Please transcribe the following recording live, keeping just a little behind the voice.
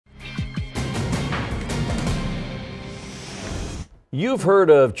You've heard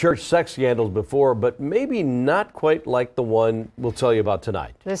of church sex scandals before, but maybe not quite like the one we'll tell you about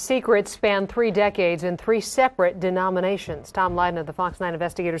tonight. The secrets span 3 decades in 3 separate denominations. Tom Lydon of the Fox 9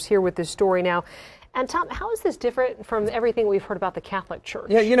 investigators here with this story now. And Tom, how is this different from everything we've heard about the Catholic Church?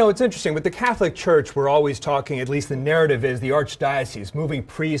 Yeah, you know, it's interesting. With the Catholic Church, we're always talking, at least the narrative is, the archdiocese, moving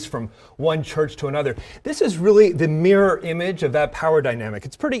priests from one church to another. This is really the mirror image of that power dynamic.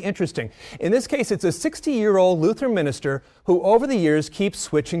 It's pretty interesting. In this case, it's a 60-year-old Lutheran minister who over the years keeps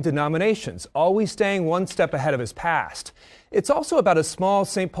switching denominations, always staying one step ahead of his past. It's also about a small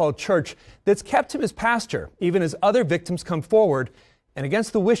St. Paul church that's kept him as pastor, even as other victims come forward, and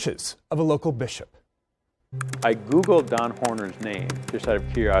against the wishes of a local bishop. I Googled Don Horner's name, just out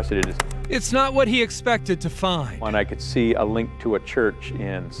of curiosity. It's not what he expected to find. When I could see a link to a church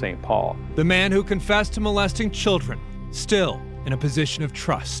in St. Paul. The man who confessed to molesting children, still in a position of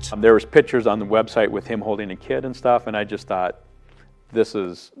trust. There was pictures on the website with him holding a kid and stuff, and I just thought, this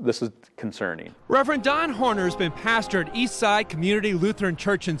is concerning. Reverend Don Horner has been pastor at Eastside Community Lutheran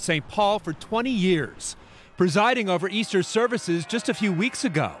Church in St. Paul for 20 years, presiding over Easter services just a few weeks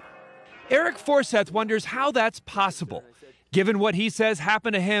ago. Eric Forseth wonders how that's possible, given what he says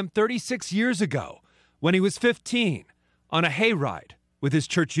happened to him 36 years ago when he was 15 on a hayride with his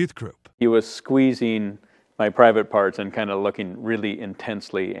church youth group. He was squeezing my private parts and kind of looking really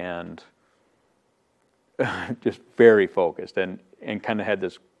intensely and just very focused and kind of had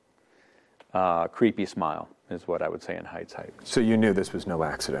this creepy smile, is what I would say in hindsight. So you knew this was no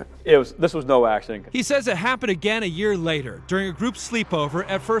accident? This was no accident. He says it happened again a year later during a group sleepover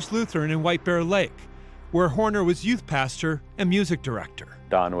at First Lutheran in White Bear Lake, where Horner was youth pastor and music director.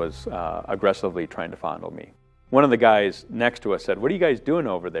 Don was aggressively trying to fondle me. One of the guys next to us said, "What are you guys doing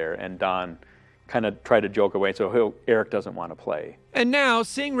over there?" And Don kind of tried to joke away, so Eric doesn't want to play. And now,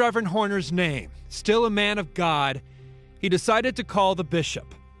 seeing Reverend Horner's name, still a man of God, he decided to call the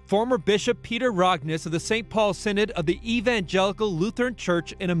bishop. Former Bishop Peter Rogness of the St. Paul Synod of the Evangelical Lutheran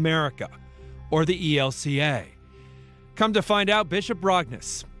Church in America, or the ELCA. Come to find out, Bishop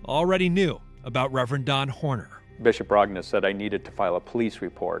Rogness already knew about Reverend Don Horner. Bishop Rogness said I needed to file a police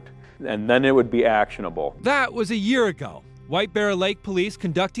report, and then it would be actionable. That was a year ago. White Bear Lake police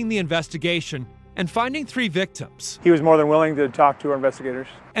conducting the investigation and finding 3 victims. He was more than willing to talk to our investigators.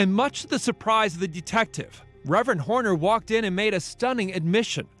 And much to the surprise of the detective, Reverend Horner walked in and made a stunning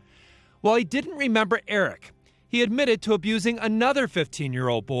admission. While he didn't remember Eric, he admitted to abusing another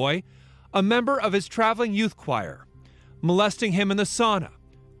 15-year-old boy, a member of his traveling youth choir, molesting him in the sauna,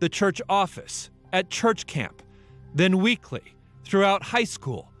 the church office, at church camp, then weekly, throughout high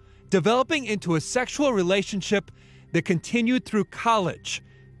school, developing into a sexual relationship that continued through college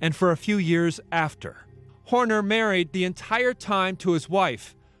and for a few years after. Horner married the entire time to his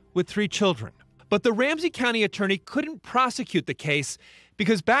wife with 3 children. But the Ramsey County attorney couldn't prosecute the case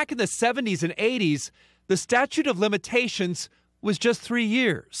because back in the 70s and 80s, the statute of limitations was just 3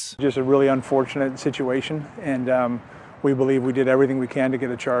 years. Just a really unfortunate situation, and we believe we did everything we can to get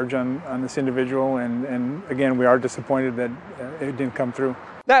a charge on this individual, and again, we are disappointed that it didn't come through.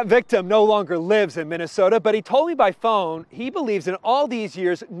 That victim no longer lives in Minnesota, but he told me by phone he believes in all these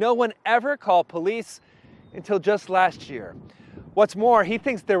years no one ever called police until just last year. What's more, he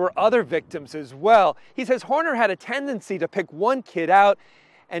thinks there were other victims as well. He says Horner had a tendency to pick one kid out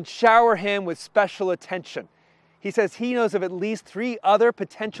and shower him with special attention. He says he knows of at least 3 other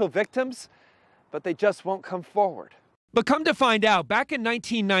potential victims, but they just won't come forward. But come to find out, back in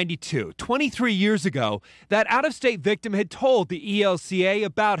 1992, 23 years ago, that out-of-state victim had told the ELCA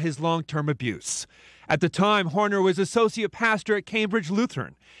about his long-term abuse. At the time, Horner was associate pastor at Cambridge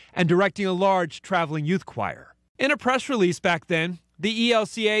Lutheran and directing a large traveling youth choir. In a press release back then, the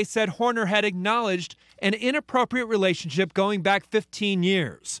ELCA said Horner had acknowledged an inappropriate relationship going back 15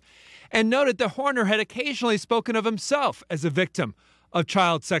 years and noted that Horner had occasionally spoken of himself as a victim of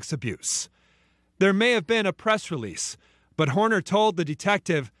child sex abuse. There may have been a press release, but Horner told the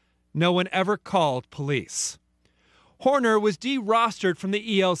detective no one ever called police. Horner was de-rostered from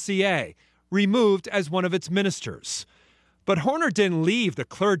the ELCA, removed as one of its ministers. But Horner didn't leave the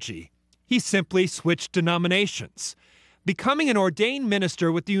clergy. He simply switched denominations, becoming an ordained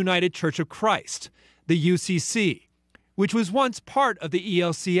minister with the United Church of Christ, the UCC, which was once part of the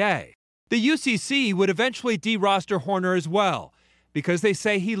ELCA. The UCC would eventually de-roster Horner as well, because they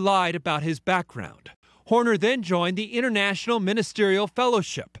say he lied about his background. Horner then joined the International Ministerial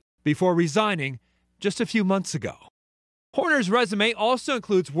Fellowship before resigning just a few months ago. Horner's resume also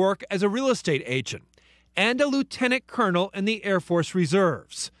includes work as a real estate agent and a lieutenant colonel in the Air Force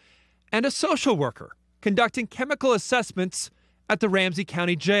Reserves, and a social worker conducting chemical assessments at the Ramsey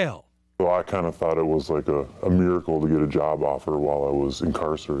County Jail. So I kind of thought it was like a miracle to get a job offer while I was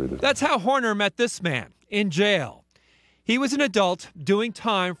incarcerated. That's how Horner met this man, in jail. He was an adult doing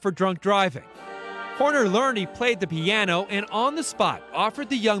time for drunk driving. Horner learned he played the piano and on the spot offered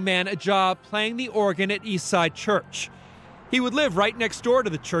the young man a job playing the organ at Eastside Church. He would live right next door to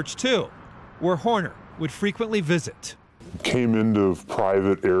the church too, where Horner would frequently visit. Came into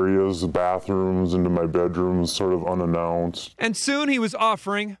private areas, bathrooms, into my bedrooms, sort of unannounced. And soon he was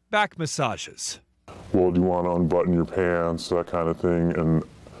offering back massages. Well, do you want to unbutton your pants, that kind of thing? And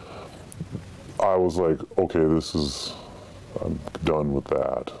I was like, okay, I'm done with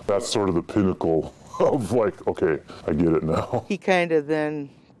that. That's sort of the pinnacle of like, okay, I get it now. He kind of then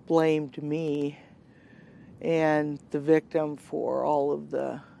blamed me and the victim for all of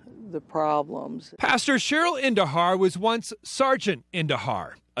the problems. Pastor Cheryl Indahar was once Sergeant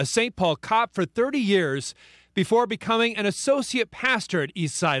Indahar, a St. Paul cop for 30 years before becoming an associate pastor at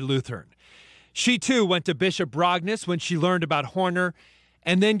Eastside Lutheran. She too went to Bishop Brognes when she learned about Horner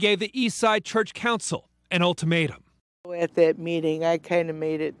and then gave the Eastside Church Council an ultimatum. At that meeting, I kind of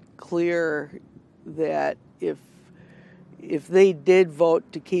made it clear that if they did vote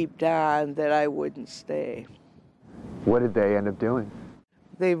to keep Don, that I wouldn't stay. What did they end up doing?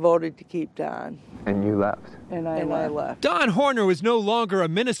 They voted to keep Don. And you left? And I left. Don Horner was no longer a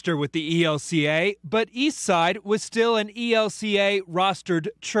minister with the ELCA, but Eastside was still an ELCA-rostered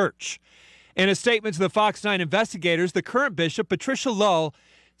church. In a statement to the Fox 9 investigators, the current bishop, Patricia Lull,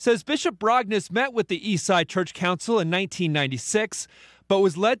 says Bishop Brognes met with the Eastside Church Council in 1996, but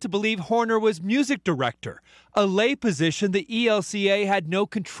was led to believe Horner was music director, a lay position the ELCA had no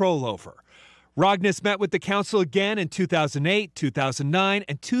control over. Brognes met with the council again in 2008, 2009,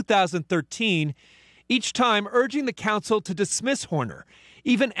 and 2013, each time urging the council to dismiss Horner,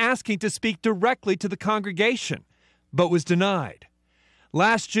 even asking to speak directly to the congregation, but was denied.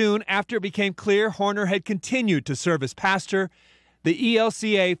 Last June, after it became clear Horner had continued to serve as pastor, the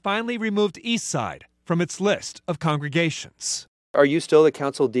ELCA finally removed Eastside from its list of congregations. Are you still the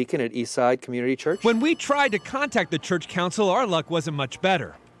council deacon at Eastside Community Church? When we tried to contact the church council, our luck wasn't much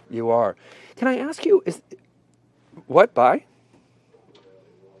better. You are. Can I ask you, what, bye?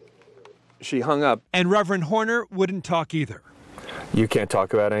 She hung up. And Reverend Horner wouldn't talk either. You can't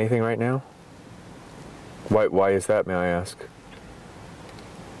talk about anything right now? Why is that, may I ask?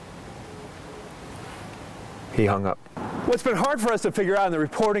 He hung up. What's been hard for us to figure out in the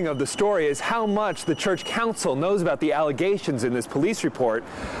reporting of the story is how much the church council knows about the allegations in this police report,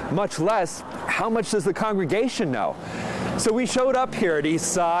 much less how much does the congregation know. So we showed up here at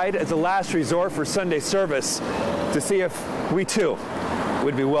Eastside as a last resort for Sunday service to see if we too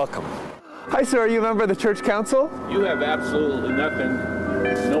would be welcome. Hi, sir. Are you a member of the church council? You have absolutely nothing,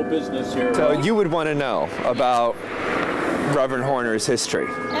 no business here. So you would want to know about Reverend Horner's history?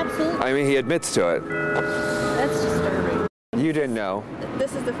 Absolutely. I mean, he admits to it. That's disturbing. You didn't know?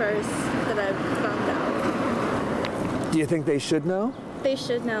 This is the first that I've found out. Do you think they should know? They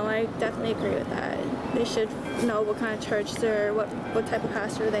should know. I definitely agree with that. They should know what kind of church they're, what type of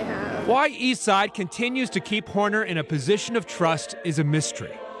pastor they have. Why Eastside continues to keep Horner in a position of trust is a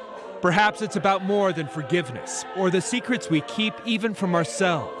mystery. Perhaps it's about more than forgiveness or the secrets we keep even from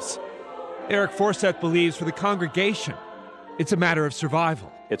ourselves. Eric Forseth believes for the congregation, it's a matter of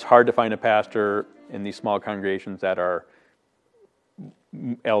survival. It's hard to find a pastor in these small congregations that are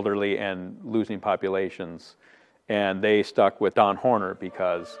elderly and losing populations. And they stuck with Don Horner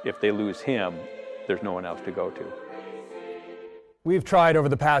because if they lose him, there's no one else to go to. We've tried over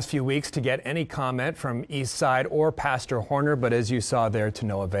the past few weeks to get any comment from Eastside or Pastor Horner, but as you saw there, to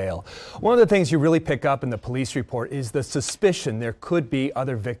no avail. One of the things you really pick up in the police report is the suspicion there could be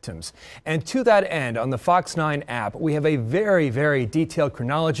other victims. And to that end, on the Fox 9 app, we have a very, very detailed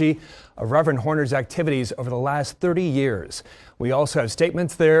chronology of Reverend Horner's activities over the last 30 years. We also have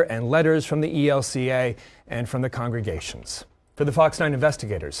statements there and letters from the ELCA and from the congregations. For the Fox 9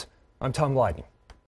 investigators, I'm Tom Lydon.